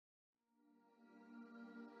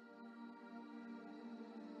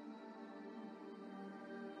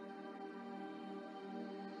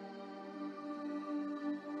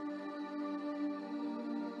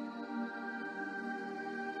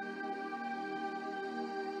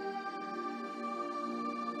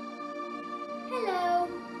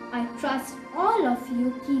I trust all of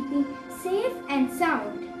you keeping safe and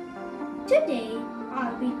sound. Today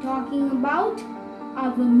I'll be talking about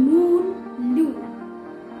our moon Lunar.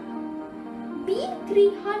 Being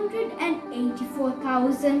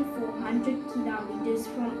 384,400 kilometers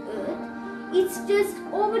from Earth, it's just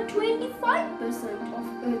over 25% of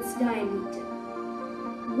Earth's diameter.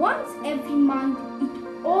 Once every month it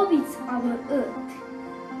orbits our Earth.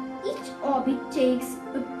 Each orbit takes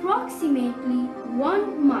approximately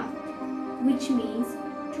 1 month, which means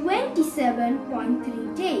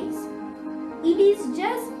 27.3 days. It is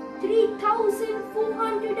just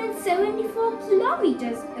 3,474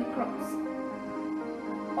 kilometers across.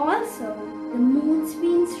 Also, the moon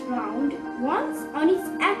spins round once on its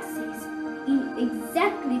axis in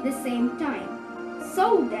exactly the same time,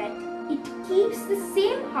 so that it keeps the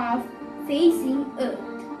same half facing Earth.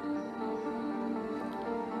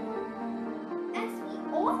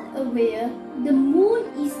 Aware, the moon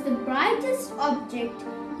is the brightest object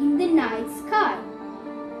in the night sky,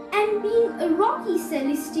 and being a rocky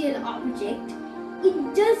celestial object, it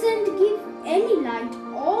doesn't give any light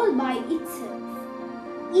all by itself.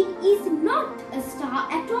 It is not a star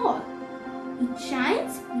at all. It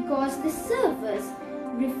shines because the surface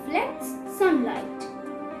reflects sunlight.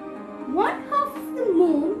 One half of the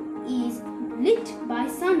moon is lit by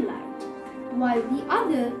sunlight, while the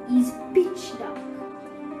other is pitch dark.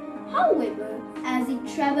 However, as it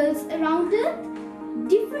travels around Earth,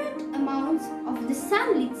 different amounts of the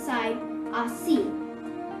sunlit side are seen.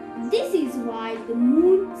 This is why the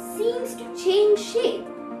moon seems to change shape.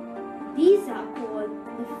 These are called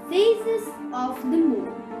the phases of the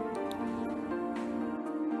moon.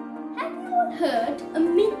 Have you all heard a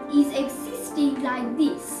myth is existing like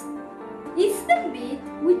this? It's the myth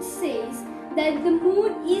which says that the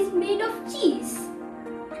moon is made of cheese.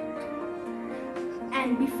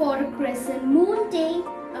 And before a crescent moon day,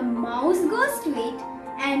 a mouse goes to it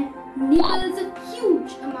and nibbles a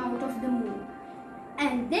huge amount of the moon.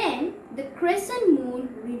 And then the crescent moon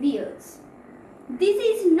reveals. This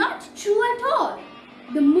is not true at all.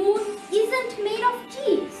 The moon isn't made of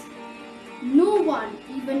cheese. No one,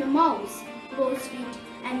 even a mouse, goes to it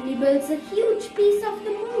and nibbles a huge piece of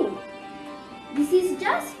the moon. This is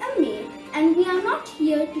just a myth, and we are not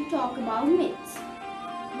here to talk about myths.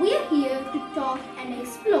 We are here to talk and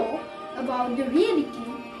explore about the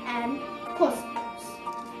reality and cosmos.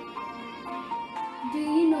 Do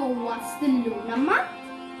you know what's the lunar month?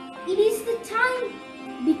 It is the time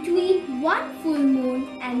between one full moon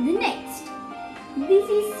and the next. This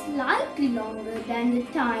is slightly longer than the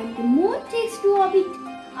time the moon takes to orbit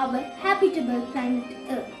our habitable planet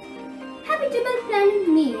Earth. Habitable planet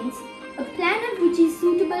means a planet which is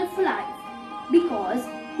suitable for life because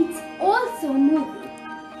it's also moving.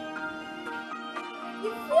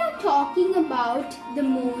 If we are talking about the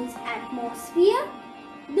moon's atmosphere,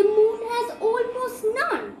 the moon has almost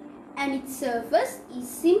none, and its surface is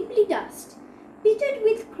simply dust, pitted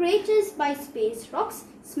with craters by space rocks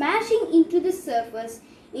smashing into the surface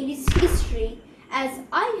in its history, as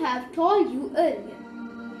I have told you earlier.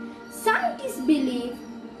 Scientists believe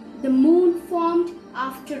the moon formed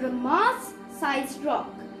after a Mars-sized rock.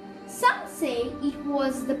 Some say it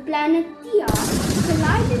was the planet Theia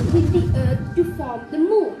collided with the Earth to form the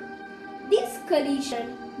moon. This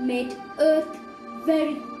collision made Earth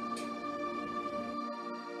very hot.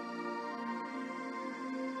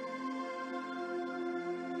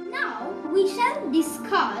 Now we shall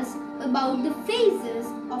discuss about the phases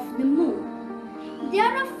of the moon. There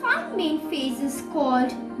are 5 main phases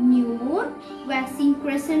called new moon, waxing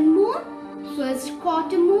crescent moon, first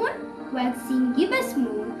quarter moon, waxing gibbous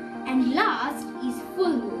moon, and last is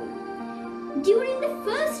full moon. During the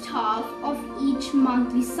first half of each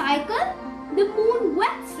monthly cycle, the moon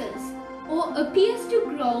waxes or appears to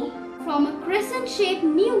grow from a crescent-shaped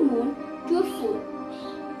new moon to a full.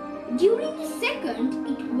 During the second,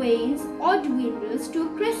 it wanes or dwindles to a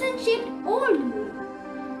crescent-shaped old moon.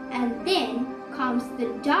 And then comes the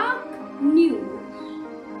dark new moon.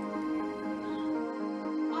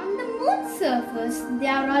 On the moon's surface,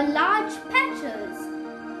 there are large patches,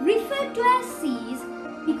 referred to as seas,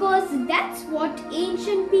 because that's what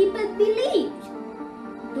ancient people believed.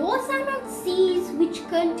 Those are not seas which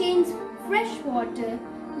contains fresh water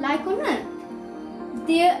like on Earth.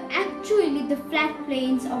 They are actually the flat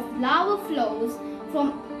plains of lava flows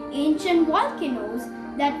from ancient volcanoes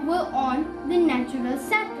that were on the natural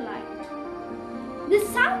satellite. The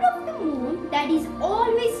side of the moon that is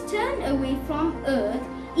always turned away from Earth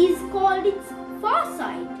is called its far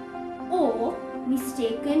side, or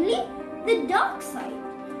mistakenly the dark side,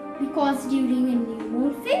 because during a new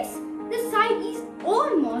moon phase, the side is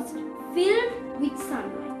almost filled with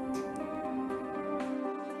sunlight.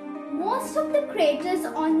 Most of the craters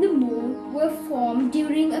on the moon were formed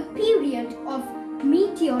during a period of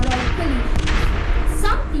meteorite collisions,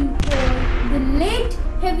 something called the late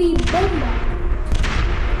heavy bombardment.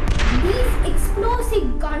 These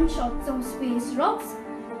explosive gunshots of space rocks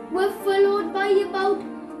were followed by about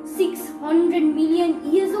 600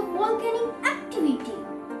 million years of volcanic activity,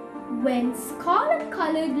 when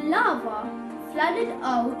scarlet-colored lava flooded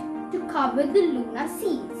out to cover the lunar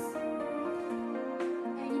seas.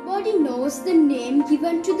 Anybody knows the name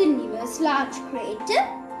given to the nearest large crater?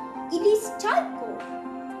 It is Tycho.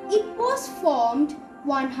 It was formed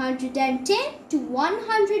 110 to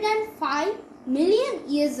 105 million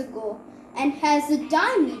years ago and has a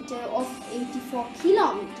diameter of 84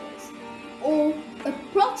 kilometers or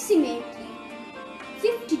approximately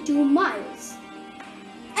 52 miles.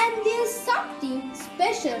 And there's something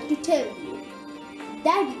special to tell you.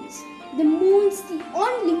 That is, the moon's the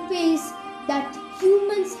only place that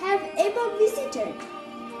humans have ever visited.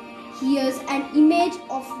 Here's an image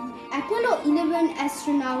of Apollo 11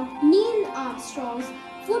 astronaut Neil Armstrong's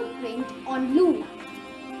footprint on Lunar.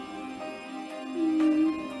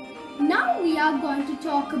 Now we are going to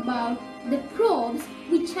talk about the probes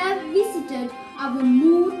which have visited our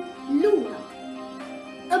moon, Lunar.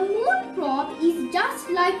 A moon probe is just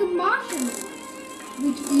like a Martian moon,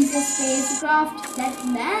 which is a spacecraft that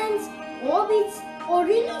lands, orbits, or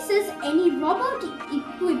releases any robotic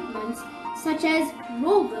equipment such as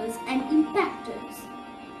rovers and impactors.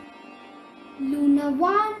 Lunar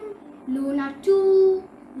 1, Lunar 2,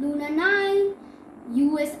 Lunar 9,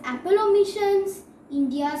 US Apollo missions,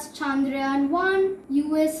 India's Chandrayaan-1,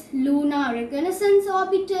 US Lunar Reconnaissance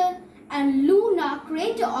Orbiter, and Lunar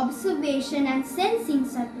Crater Observation and Sensing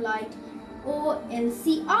Satellite or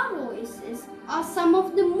LCROSS are some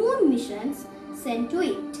of the moon missions sent to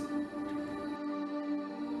it.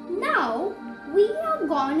 Now we are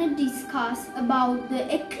gonna discuss about the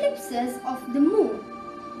eclipses of the moon.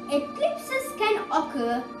 Eclipses can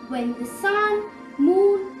occur when the sun,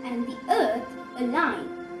 moon and the earth align.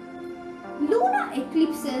 Lunar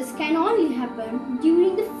eclipses can only happen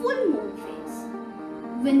during the full moon phase,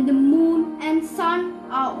 when the moon and sun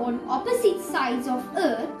are on opposite sides of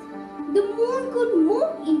earth. The moon could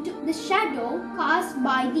move into the shadow cast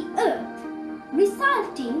by the earth,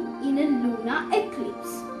 resulting in a lunar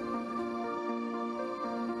eclipse.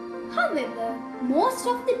 However, most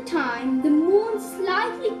of the time the moon's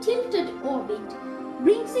slightly tilted orbit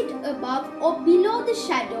brings it above or below the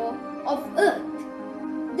shadow of earth.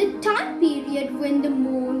 The time period when the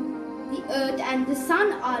moon, the earth and the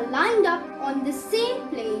sun are lined up on the same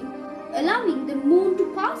plane, allowing the moon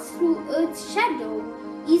to pass through earth's shadow,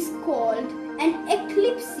 is called an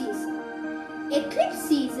eclipse season. Eclipse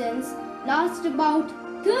seasons last about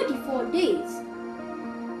 34 days.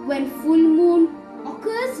 When full moon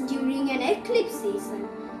occurs during an eclipse season,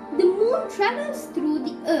 the moon travels through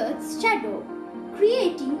the earth's shadow,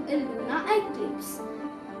 creating a lunar eclipse.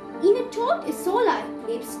 In a total solar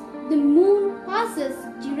eclipse, the moon passes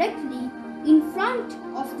directly in front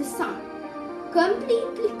of the sun,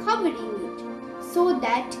 completely covering it so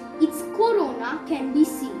that its corona can be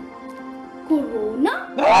seen.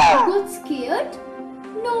 Corona? Got scared?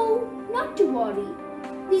 No, not to worry.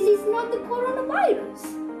 This is not the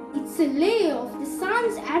coronavirus. It's a layer of the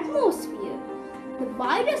sun's atmosphere. The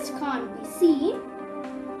virus can't be seen.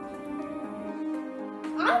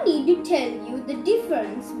 I need to tell you the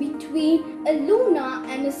difference between a lunar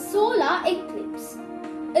and a solar eclipse.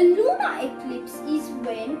 A lunar eclipse is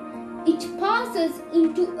when it passes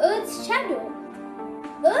into Earth's shadow.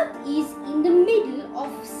 Earth is in the middle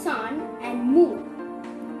of sun and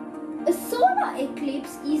moon. A solar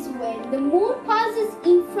eclipse is when the moon passes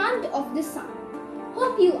in front of the sun.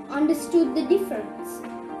 Hope you understood the difference.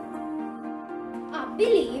 I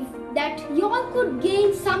believe that you all could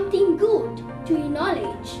gain something good to your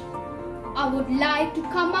knowledge. I would like to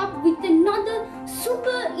come up with another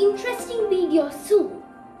super interesting video soon.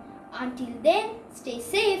 Until then, stay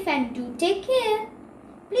safe and do take care.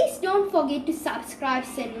 Please don't forget to subscribe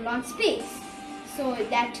Settle on Space so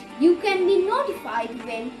that you can be notified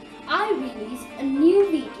when I release a new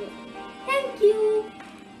video. Thank you.